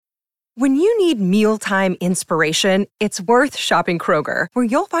When you need mealtime inspiration, it's worth shopping Kroger, where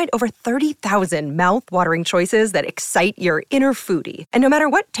you'll find over 30,000 mouth-watering choices that excite your inner foodie. And no matter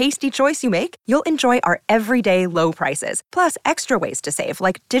what tasty choice you make, you'll enjoy our everyday low prices, plus extra ways to save,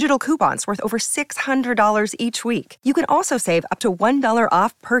 like digital coupons worth over $600 each week. You can also save up to $1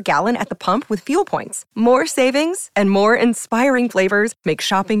 off per gallon at the pump with fuel points. More savings and more inspiring flavors make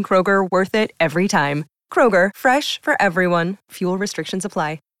shopping Kroger worth it every time. Kroger, fresh for everyone. Fuel restrictions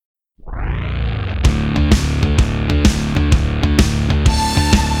apply.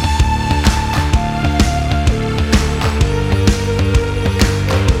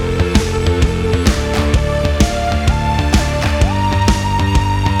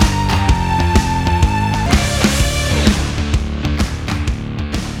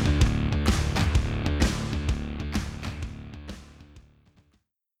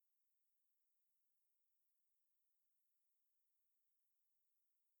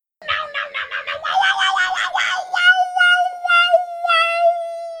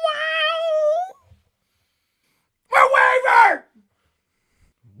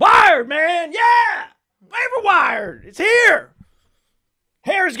 Wired, man, yeah! Waiver Wired, it's here!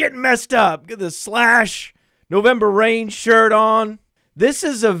 Hair's getting messed up. Get the Slash November Rain shirt on. This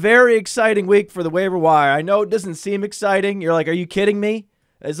is a very exciting week for the waiver wire. I know it doesn't seem exciting. You're like, are you kidding me?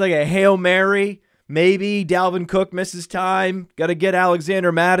 It's like a Hail Mary. Maybe Dalvin Cook misses time. Got to get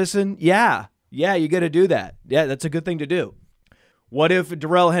Alexander Mattison. Yeah, you got to do that. Yeah, that's a good thing to do. What if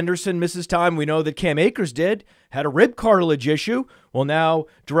Darrell Henderson misses time? We know that Cam Akers had a rib cartilage issue. Well, now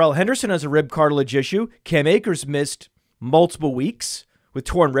Darrell Henderson has a rib cartilage issue. Cam Akers missed multiple weeks with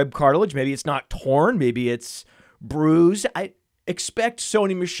torn rib cartilage. Maybe it's not torn. Maybe it's bruised. I expect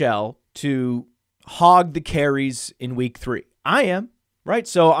Sony Michel to hog the carries in week 3. I am, right?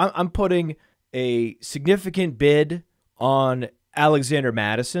 So I'm putting a significant bid on Alexander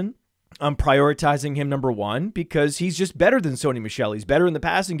Mattison. I'm prioritizing him number 1 because he's just better than Sony Michel. He's better in the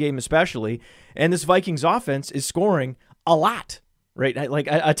passing game especially, and this Vikings offense is scoring a lot, right? Like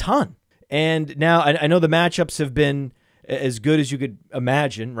a ton. And now I know the matchups have been as good as you could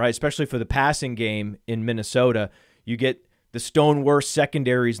imagine, right? Especially for the passing game in Minnesota. You get the stone worst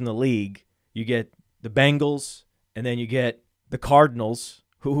secondaries in the league. You get the Bengals, and then you get the Cardinals.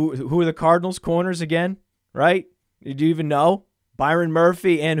 Who are the Cardinals corners again, right? Do you even know? Byron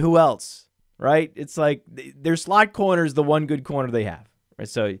Murphy and who else, right? It's like their slot corner is the one good corner they have, right?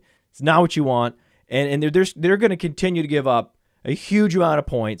 So it's not what you want, and they're going to continue to give up a huge amount of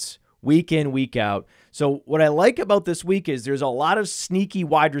points week in, week out. So what I like about this week is there's a lot of sneaky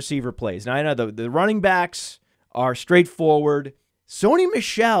wide receiver plays. Now I know the running backs are straightforward. Sony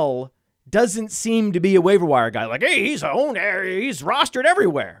Michel doesn't seem to be a waiver wire guy. Like, hey, he's rostered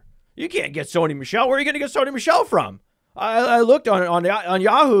everywhere. You can't get Sony Michel. Where are you going to get Sony Michel from? I looked on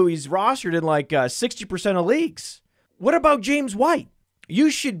Yahoo. He's rostered in like 60% of leagues. What about James White? You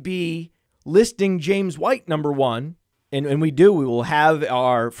should be listing James White number 1. And we will have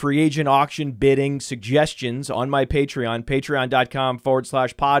our free agent auction bidding suggestions on my Patreon,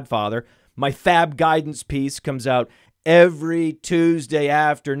 patreon.com/podfather. My fab guidance piece comes out every Tuesday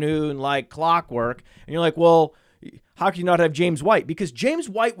afternoon like clockwork. And you're like, well, how can you not have James White? Because James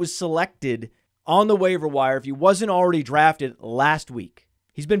White was selected on the waiver wire if he wasn't already drafted last week.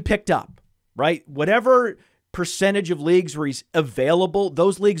 He's been picked up, right? Whatever percentage of leagues where he's available,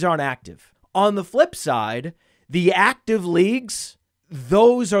 those leagues aren't active. On the flip side, the active leagues,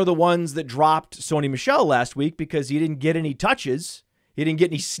 those are the ones that dropped Sony Michel last week because he didn't get any touches. He didn't get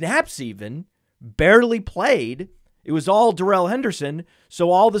any snaps even, barely played. It was all Darrell Henderson.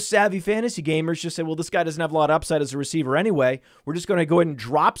 So all the savvy fantasy gamers just said, well, this guy doesn't have a lot of upside as a receiver anyway. We're just going to go ahead and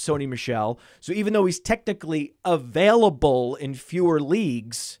drop Sony Michel. So even though he's technically available in fewer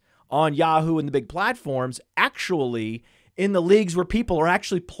leagues on Yahoo and the big platforms, actually in the leagues where people are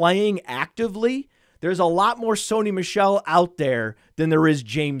actually playing actively, there's a lot more Sony Michel out there than there is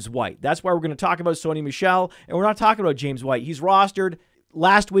James White. That's why we're going to talk about Sony Michel, and we're not talking about James White. He's rostered.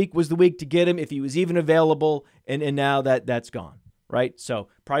 Last week was the week to get him if he was even available, and now that's gone, right? So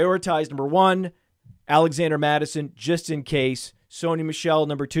prioritize number 1, Alexander Mattison, just in case. Sony Michel,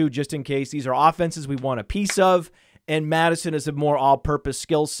 number 2, just in case. These are offenses we want a piece of, and Mattison is a more all-purpose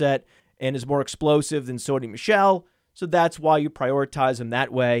skill set and is more explosive than Sony Michel, so that's why you prioritize him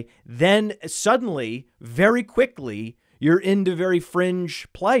that way. Then suddenly, very quickly, you're into very fringe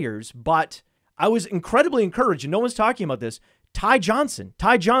players, but I was incredibly encouraged, and no one's talking about this, Ty Johnson.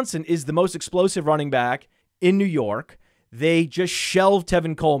 Ty Johnson is the most explosive running back in New York. They just shelved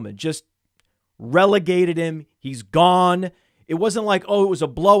Tevin Coleman, just relegated him. He's gone. It wasn't like, oh, it was a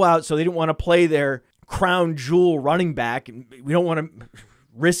blowout, so they didn't want to play their crown jewel running back. We don't want to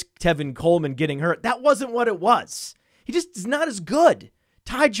risk Tevin Coleman getting hurt. That wasn't what it was. He just is not as good.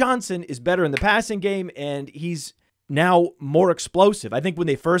 Ty Johnson is better in the passing game, and he's now more explosive. I think when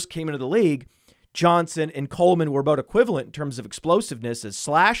they first came into the league, Johnson and Coleman were about equivalent in terms of explosiveness as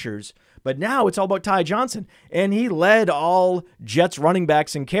slashers, but now it's all about Ty Johnson, and he led all Jets running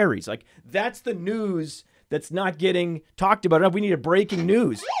backs in carries. Like, that's the news that's not getting talked about enough. We need a breaking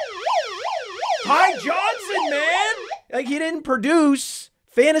news. Ty Johnson, man! Like, he didn't produce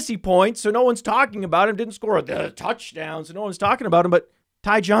fantasy points, so no one's talking about him. Didn't score a touchdown, so no one's talking about him, but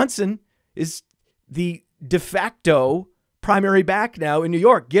Ty Johnson is the de facto primary back now in New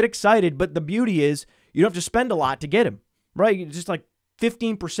York. Get excited, but the beauty is you don't have to spend a lot to get him, right? You just like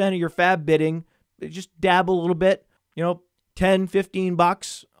 15% of your fab bidding, just dabble a little bit, 10,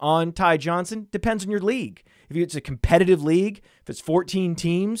 $15 on Ty Johnson. Depends on your league. If it's a competitive league, if it's 14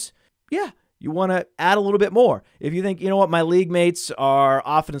 teams, yeah, you want to add a little bit more. If you think, my league mates are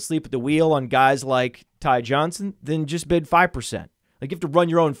often asleep at the wheel on guys like Ty Johnson, then just bid 5%. Like, you have to run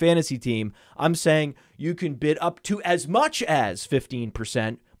your own fantasy team. I'm saying you can bid up to as much as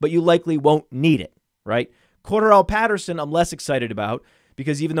 15%, but you likely won't need it, right? Cordarrelle Patterson, I'm less excited about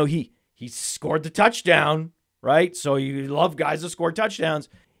because even though he scored the touchdown, right? So you love guys that score touchdowns.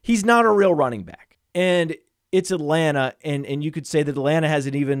 He's not a real running back. And it's Atlanta, and you could say that Atlanta has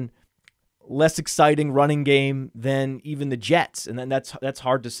an even less exciting running game than even the Jets. And then that's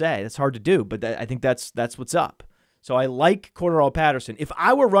hard to say. That's hard to do, but I think that's what's up. So I like Cordarrelle Patterson. If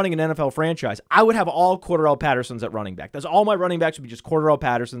I were running an NFL franchise, I would have all Cordarrelle Pattersons at running back. That's all my running backs would be just Cordarrelle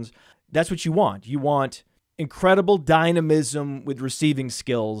Pattersons. That's what you want. You want incredible dynamism with receiving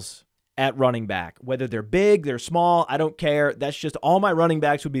skills at running back. Whether they're big, they're small, I don't care. That's just all my running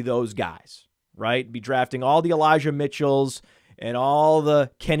backs would be those guys, right? Be drafting all the Elijah Mitchells and all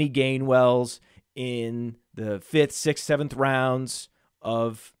the Kenny Gainwells in the 5th, 6th, 7th rounds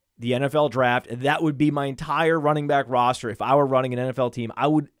of the NFL draft. And that would be my entire running back roster. If I were running an NFL team, I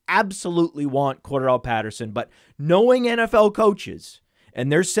would absolutely want Cordarrelle Patterson. But knowing NFL coaches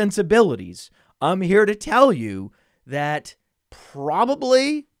and their sensibilities, I'm here to tell you that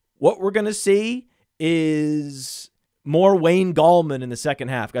probably what we're going to see is more Wayne Gallman in the second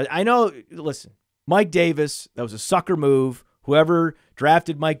half. I know, listen, Mike Davis, that was a sucker move. Whoever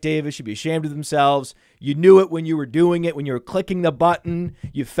drafted Mike Davis should be ashamed of themselves. You knew it when you were doing it, when you were clicking the button.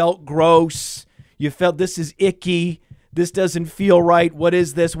 You felt gross. You felt this is icky. This doesn't feel right. What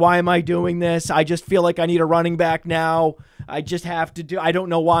is this? Why am I doing this? I just feel like I need a running back now. I just have to do. I don't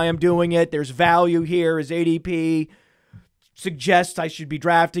know why I'm doing it. There's value here. His ADP suggests I should be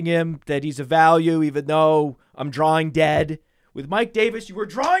drafting him, that he's a value, even though I'm drawing dead. With Mike Davis, you were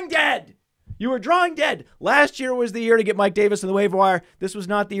drawing dead. You were drawing dead. Last year was the year to get Mike Davis in the waiver wire. This was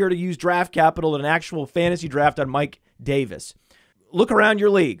not the year to use draft capital in an actual fantasy draft on Mike Davis. Look around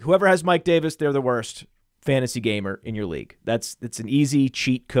your league. Whoever has Mike Davis, they're the worst fantasy gamer in your league. It's an easy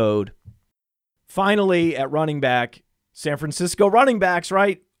cheat code. Finally, at running back, San Francisco running backs,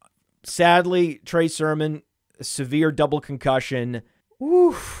 right? Sadly, Trey Sermon, a severe double concussion.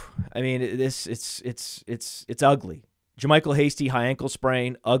 Oof. I mean, it's ugly. JaMychal Hasty, high ankle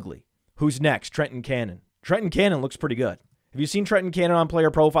sprain, ugly. Who's next? Trenton Cannon. Trenton Cannon looks pretty good. Have you seen Trenton Cannon on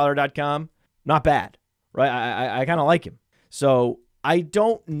playerprofiler.com? Not bad, right? I kind of like him. So I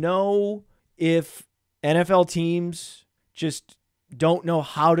don't know if NFL teams just don't know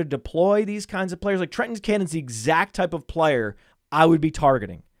how to deploy these kinds of players. Like Trenton Cannon's the exact type of player I would be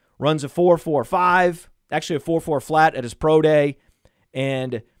targeting. Runs a 4.45, actually a 4.4 flat at his pro day,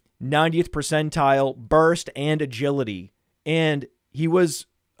 and 90th percentile burst and agility. And he was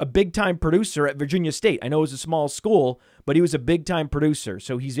a big-time producer at Virginia State. I know it was a small school, but he was a big-time producer.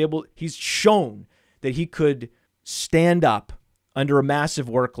 So he's shown that he could stand up under a massive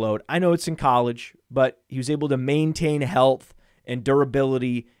workload. I know it's in college, but he was able to maintain health and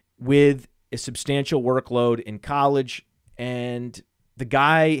durability with a substantial workload in college. And the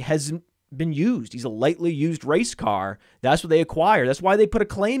guy hasn't been used. He's a lightly used race car. That's what they acquire. That's why they put a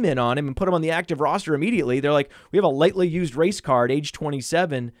claim in on him and put him on the active roster immediately. They're like, we have a lightly used race car at age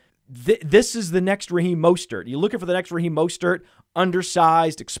 27. This is the next Raheem Mostert. You're looking for the next Raheem Mostert,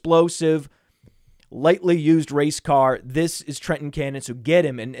 undersized, explosive, lightly used race car. This is Trenton Cannon, so get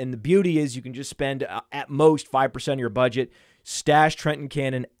him. And the beauty is you can just spend at most 5% of your budget. Stash Trenton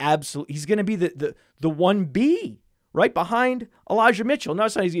Cannon. Absolutely. He's going to be the 1B right behind Elijah Mitchell. No,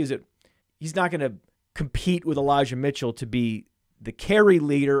 it's not easy, is it? He's not going to compete with Elijah Mitchell to be the carry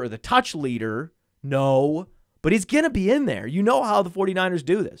leader or the touch leader. No, but he's going to be in there. You know how the 49ers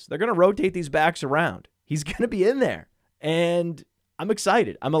do this. They're going to rotate these backs around. He's going to be in there. And I'm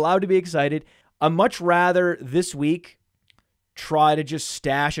excited. I'm allowed to be excited. I'd much rather this week try to just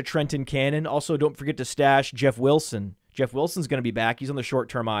stash a Trenton Cannon. Also, don't forget to stash Jeff Wilson. Jeff Wilson's going to be back. He's on the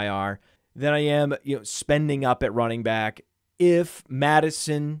short-term IR. Then I am, spending up at running back. If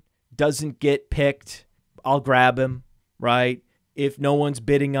Madison doesn't get picked, I'll grab him, right? If no one's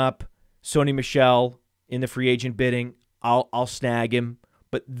bidding up Sony Michel in the free agent bidding, I'll snag him.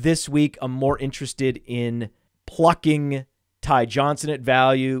 But this week, I'm more interested in plucking Ty Johnson at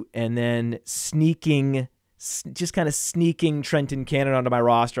value and then sneaking Trenton Cannon onto my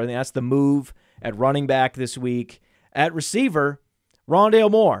roster. I think that's the move at running back this week. At receiver,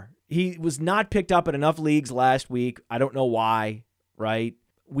 Rondale Moore. He was not picked up in enough leagues last week. I don't know why, right?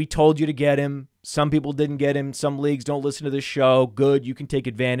 We told you to get him. Some people didn't get him. Some leagues don't listen to this show. Good, you can take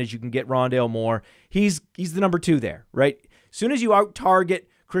advantage. You can get Rondale Moore. He's the number 2 there, right? As soon as you out-target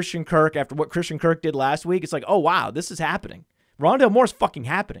Christian Kirk after what Christian Kirk did last week, it's like, oh, wow, this is happening. Rondale Moore's fucking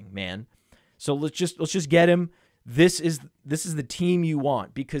happening, man. So let's just get him. This is the team you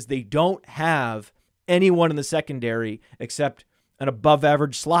want because they don't have anyone in the secondary except an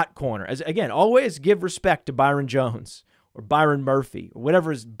above-average slot corner. As again, always give respect to Byron Jones or Byron Murphy or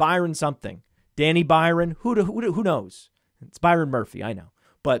whatever is Byron something. Danny Byron, who knows? It's Byron Murphy, I know.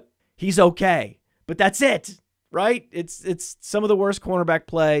 But he's okay. But that's it, right? It's some of the worst cornerback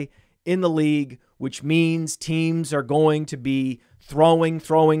play in the league, which means teams are going to be throwing. That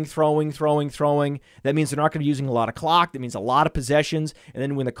means they're not going to be using a lot of clock. That means a lot of possessions. And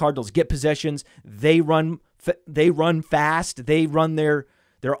then when the Cardinals get possessions, they run fast. They run their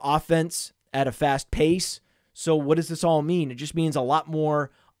offense at a fast pace. So what does this all mean? It just means a lot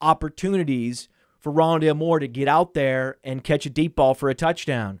more opportunities for Rondale Moore to get out there and catch a deep ball for a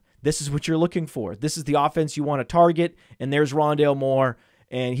touchdown. This is what you're looking for. This is the offense you want to target, and there's Rondale Moore,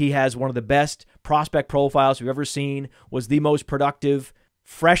 and he has one of the best prospect profiles we've ever seen, was the most productive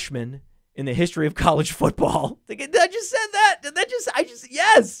freshman in the history of college football. I just said that.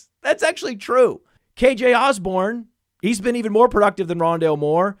 Yes, that's actually true. KJ Osborne, he's been even more productive than Rondale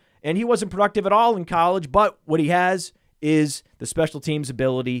Moore, and he wasn't productive at all in college, but what he has is the special teams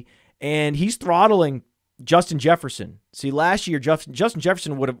ability, and he's throttling Justin Jefferson. See, last year, Justin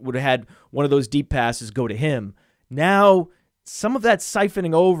Jefferson would have had one of those deep passes go to him. Now, some of that's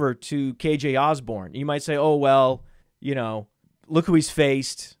siphoning over to KJ Osborne. You might say, oh, well, look who he's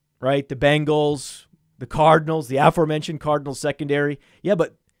faced, right? The Bengals, the Cardinals, the aforementioned Cardinals secondary. Yeah,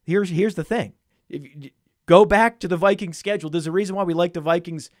 but here's the thing. If you go back to the Vikings schedule. There's a reason why we like the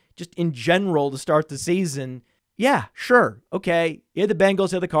Vikings just in general to start the season. Yeah, sure. Okay. You had the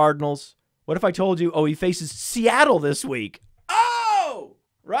Bengals, you had the Cardinals. What if I told you, he faces Seattle this week? Oh,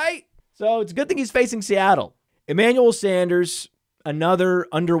 right? So it's a good thing he's facing Seattle. Emmanuel Sanders, another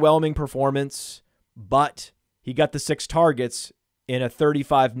underwhelming performance, but he got the 6 targets in a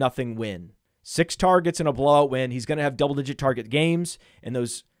 35-0 win. 6 targets in a blowout win. He's going to have double-digit target games, and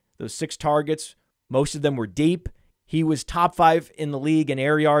those 6 targets, most of them were deep. He was top 5 in the league in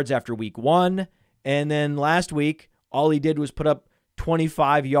air yards after week 1, and then last week, all he did was put up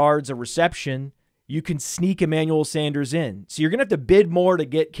 25 yards a reception. You can sneak Emmanuel Sanders in. So you're going to have to bid more to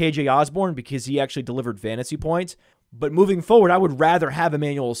get KJ Osborne because he actually delivered fantasy points. But moving forward, I would rather have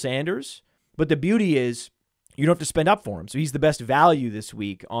Emmanuel Sanders. But the beauty is you don't have to spend up for him. So he's the best value this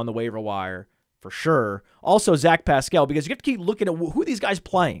week on the waiver wire for sure. Also, Zach Pascal, because you have to keep looking at who these guys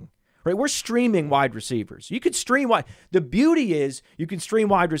playing. Right? We're streaming wide receivers. You could stream wide. The beauty is you can stream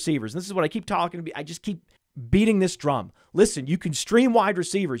wide receivers. And this is what I keep talking about. I just keep beating this drum. Listen, you can stream wide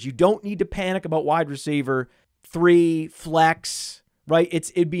receivers. You don't need to panic about wide receiver 3 flex, right?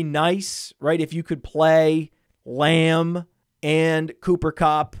 It'd be nice, right, if you could play Lamb and Cooper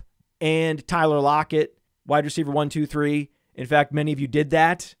Kupp and Tyler Lockett, wide receiver 1, 2, 3. In fact, many of you did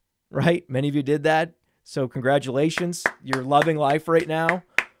that, right? Many of you did that. So congratulations. You're loving life right now.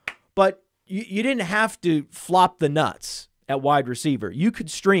 But you didn't have to flop the nuts at wide receiver. You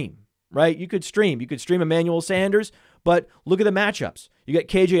could stream. Right? You could stream Emmanuel Sanders, but look at the matchups. You got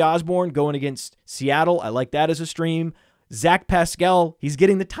KJ Osborne going against Seattle. I like that as a stream. Zach Pascal, he's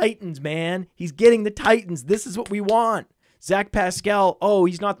getting the Titans, man. He's getting the Titans. This is what we want. Zach Pascal,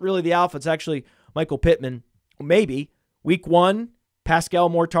 he's not really the alpha. It's actually Michael Pittman. Maybe. Week 1, Pascal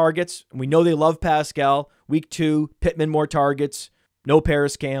more targets. We know they love Pascal. Week 2, Pittman more targets. No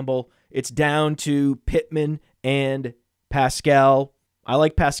Paris Campbell. It's down to Pittman and Pascal. I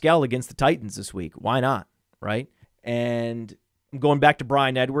like Pascal against the Titans this week. Why not, right? And I'm going back to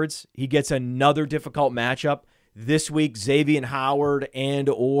Bryan Edwards. He gets another difficult matchup. This week, Xavier Howard and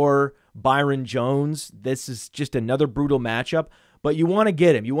or Byron Jones. This is just another brutal matchup. But you want to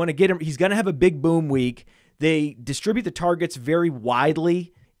get him. He's going to have a big boom week. They distribute the targets very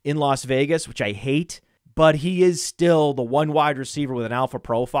widely in Las Vegas, which I hate. but he is still the one wide receiver with an alpha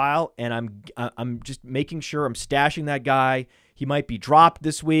profile, and I'm just making sure I'm stashing that guy. He might be dropped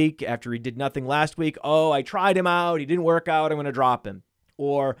this week after he did nothing last week. Oh, I tried him out. He didn't work out. I'm going to drop him.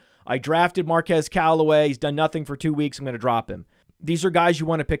 Or I drafted Marquez Callaway. He's done nothing for 2 weeks. I'm going to drop him. These are guys you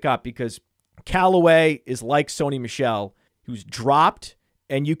want to pick up because Callaway is like Sony Michel, who's dropped,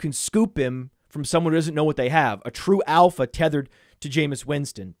 and you can scoop him from someone who doesn't know what they have, a true alpha tethered to Jameis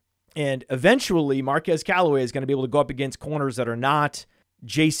Winston. And eventually, Marquez Callaway is going to be able to go up against corners that are not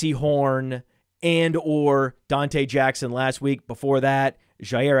J.C. Horn and or Dante Jackson last week. Before that,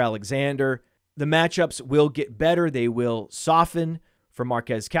 Jair Alexander. The matchups will get better. They will soften for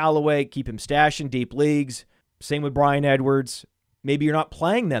Marquez Callaway, keep him stashed in deep leagues. Same with Bryan Edwards. Maybe you're not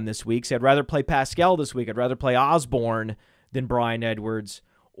playing them this week, so I'd rather play Pascal this week. I'd rather play Osborne than Bryan Edwards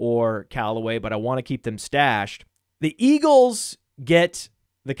or Callaway, but I want to keep them stashed. The Eagles get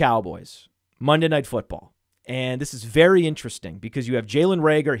the Cowboys Monday Night Football. And this is very interesting because you have Jalen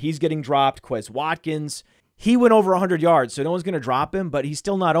Reagor. He's getting dropped. Quez Watkins, he went over 100 yards, so no one's going to drop him, but he's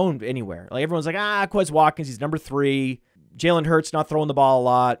still not owned anywhere. Like everyone's like, Quez Watkins, he's number 3. Jalen Hurts not throwing the ball a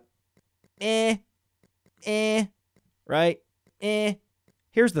lot. Right?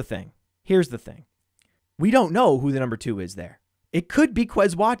 Here's the thing. We don't know who the number 2 is there. It could be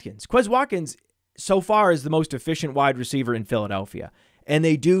Quez Watkins. Quez Watkins, so far, is the most efficient wide receiver in Philadelphia. And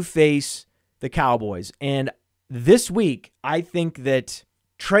they do face the Cowboys. And this week, I think that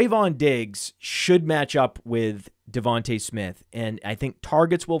Trayvon Diggs should match up with Devontae Smith. And I think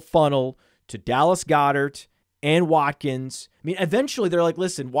targets will funnel to Dallas Goedert and Watkins. I mean, eventually they're like,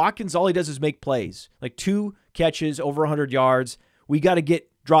 listen, Watkins, all he does is make plays. Like 2 catches over 100 yards. We got to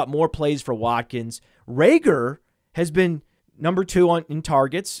drop more plays for Watkins. Reagor has been number 2 in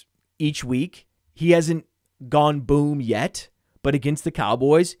targets each week. He hasn't gone boom yet, but against the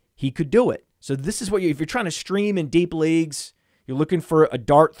Cowboys, he could do it. So this is what if you're trying to stream in deep leagues, you're looking for a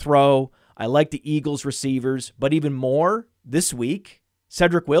dart throw. I like the Eagles receivers, but even more this week,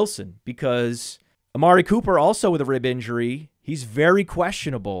 Cedric Wilson, because Amari Cooper also with a rib injury. He's very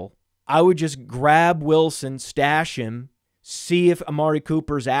questionable. I would just grab Wilson, stash him, see if Amari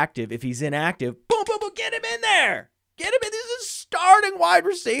Cooper's active. If he's inactive, boom, get him in there. Get him in. This is a starting wide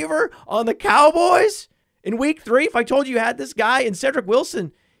receiver on the Cowboys in week 3. If I told you had this guy and Cedric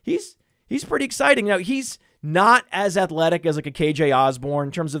Wilson, he's pretty exciting. Now, he's not as athletic as like a KJ Osborne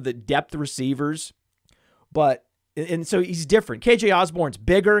in terms of the depth receivers, but and so he's different. KJ Osborne's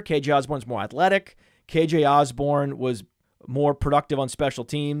bigger. KJ Osborne's more athletic. KJ Osborne was more productive on special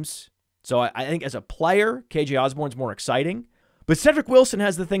teams. So I think as a player, KJ Osborne's more exciting. But Cedric Wilson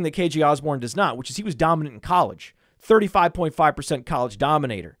has the thing that KJ Osborne does not, which is he was dominant in college. 35.5% college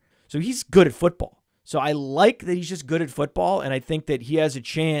dominator. So he's good at football. So I like that he's just good at football, and I think that he has a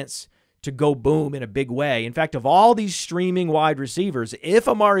chance to go boom in a big way. In fact, of all these streaming wide receivers, if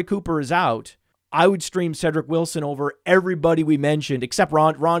Amari Cooper is out, I would stream Cedric Wilson over everybody we mentioned, except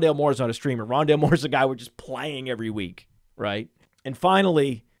Rondale Moore's not a streamer. Rondale Moore's a guy we're just playing every week, right? And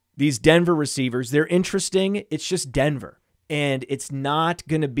finally, these Denver receivers, they're interesting. It's just Denver. And it's not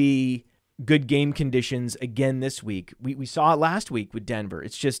going to be good game conditions again this week. We saw it last week with Denver.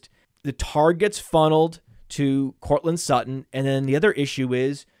 It's just the targets funneled to Cortland Sutton. And then the other issue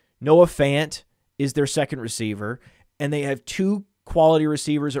is Noah Fant is their second receiver. And they have 2 quality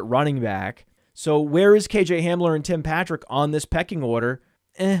receivers at running back. So where is KJ Hamler and Tim Patrick on this pecking order?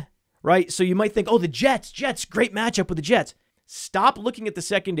 Right? So you might think, the Jets, great matchup with the Jets. Stop looking at the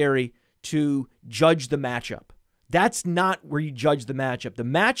secondary to judge the matchup. That's not where you judge the matchup. The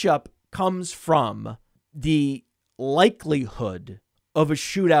matchup comes from the likelihood of a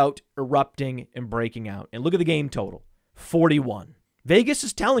shootout erupting and breaking out. And look at the game total, 41. Vegas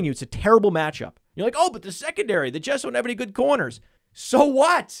is telling you it's a terrible matchup. You're like, but the secondary, the Jets don't have any good corners. So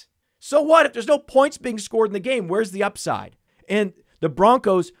what? If there's no points being scored in the game, where's the upside? And the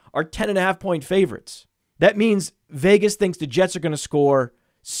Broncos are 10.5-point favorites. That means Vegas thinks the Jets are going to score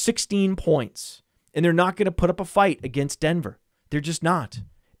 16 points, and they're not going to put up a fight against Denver. They're just not.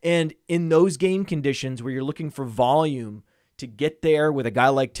 And in those game conditions where you're looking for volume to get there with a guy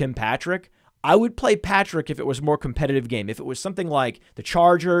like Tim Patrick, I would play Patrick if it was a more competitive game. If it was something like the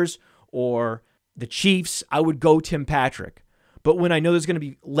Chargers or the Chiefs, I would go Tim Patrick. But when I know there's going to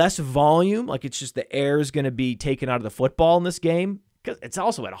be less volume, like it's just the air is going to be taken out of the football in this game, because it's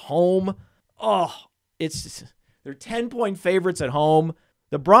also at home. They're 10-point favorites at home.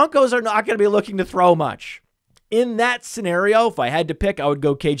 The Broncos are not going to be looking to throw much. In that scenario, if I had to pick, I would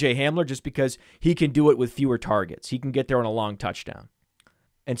go KJ Hamler just because he can do it with fewer targets. He can get there on a long touchdown.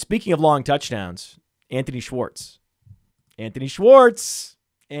 And speaking of long touchdowns, Anthony Schwartz.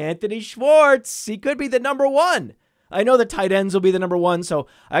 Anthony Schwartz. He could be the number one. I know the tight ends will be the number one, so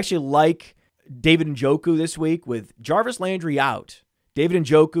I actually like David Njoku this week with Jarvis Landry out. David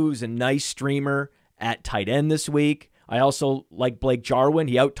Njoku is a nice streamer at tight end this week. I also like Blake Jarwin.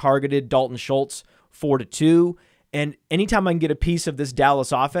 He out-targeted Dalton Schultz 4-2. And anytime I can get a piece of this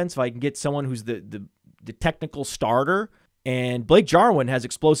Dallas offense, if I can get someone who's the technical starter, and Blake Jarwin has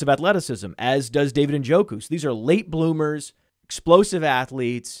explosive athleticism, as does David Njoku. So these are late bloomers, explosive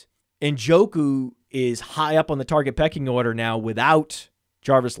athletes. Njoku is high up on the target pecking order now without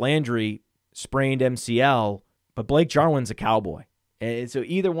Jarvis Landry, sprained MCL, but Blake Jarwin's a cowboy. And so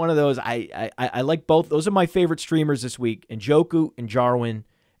either one of those, I like both. Those are my favorite streamers this week, Njoku and Jarwin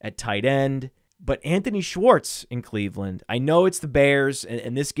at tight end. But Anthony Schwartz in Cleveland, I know it's the Bears,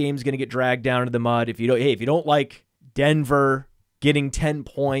 and this game's going to get dragged down into the mud. If you don't like Denver getting 10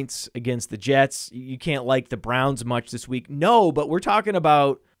 points against the Jets, you can't like the Browns much this week. No, but we're talking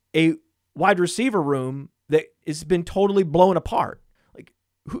about a wide receiver room that has been totally blown apart. Like,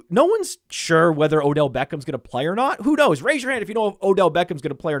 no one's sure whether Odell Beckham's going to play or not. Who knows? Raise your hand if you know if Odell Beckham's going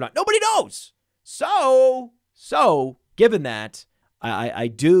to play or not. Nobody knows. So given that, I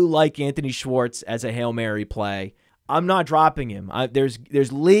do like Anthony Schwartz as a Hail Mary play. I'm not dropping him.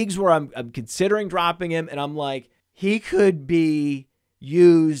 There's leagues where I'm considering dropping him, and I'm like, he could be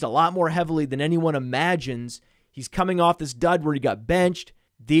used a lot more heavily than anyone imagines. He's coming off this dud where he got benched.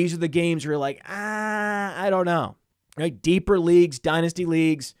 These are the games where you're like, I don't know. Right? Deeper leagues, dynasty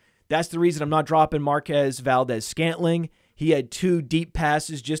leagues. That's the reason I'm not dropping Marquez Valdes-Scantling. He had 2 deep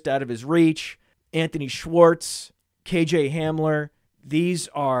passes just out of his reach. Anthony Schwartz, KJ Hamler. These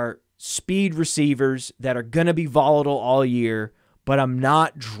are speed receivers that are going to be volatile all year, but I'm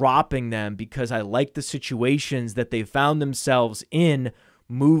not dropping them because I like the situations that they found themselves in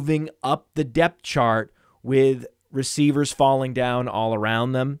moving up the depth chart with receivers falling down all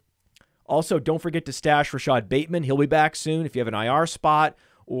around them. Also, don't forget to stash Rashad Bateman. He'll be back soon. If you have an IR spot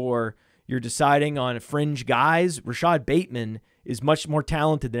or you're deciding on fringe guys, Rashad Bateman is much more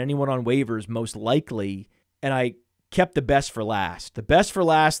talented than anyone on waivers, most likely, and I kept the best for last. The best for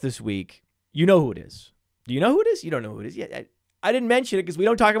last this week, you know who it is. Do you know who it is? You don't know who it is. Yeah, I didn't mention it because we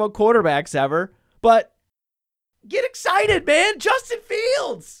don't talk about quarterbacks ever, but get excited, man. Justin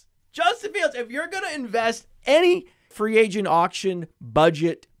Fields. Justin Fields, if you're going to invest any free agent auction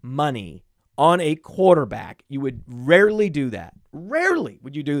budget money on a quarterback, you would rarely do that. Rarely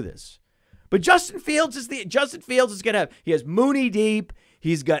would you do this. But Justin Fields is going to have, he has Mooney deep.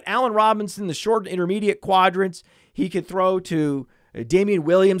 He's got Allen Robinson, the short and intermediate quadrants. He could throw to Damian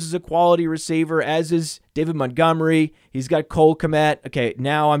Williams as a quality receiver, as is David Montgomery. He's got Cole Kmet. Okay,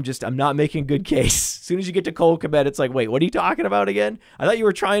 now I'm not making a good case. As soon as you get to Cole Kmet, it's like, wait, what are you talking about again? I thought you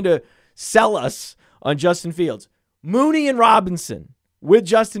were trying to sell us on Justin Fields. Mooney and Robinson with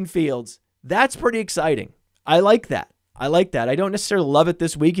Justin Fields, that's pretty exciting. I like that. I don't necessarily love it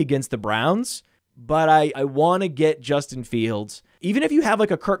this week against the Browns, but I want to get Justin Fields. Even if you have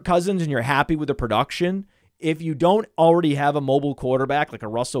like a Kirk Cousins and you're happy with the production, if you don't already have a mobile quarterback like a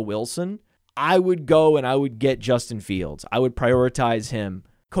Russell Wilson, I would go and I would get Justin Fields. I would prioritize him.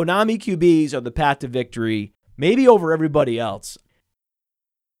 Konami QBs are the path to victory, maybe over everybody else.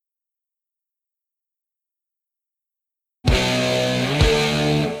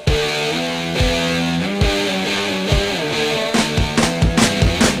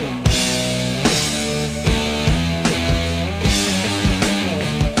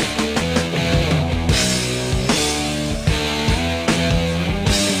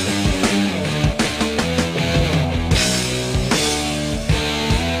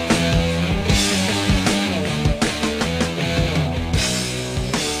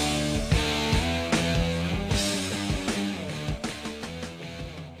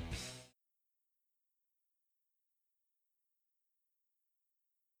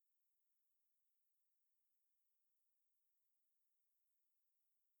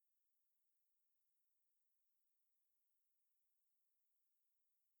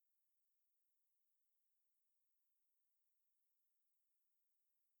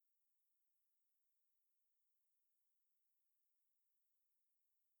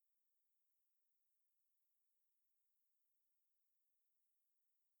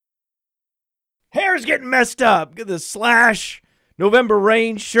 Hair's getting messed up. Get the slash November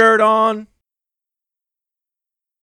Rain shirt on.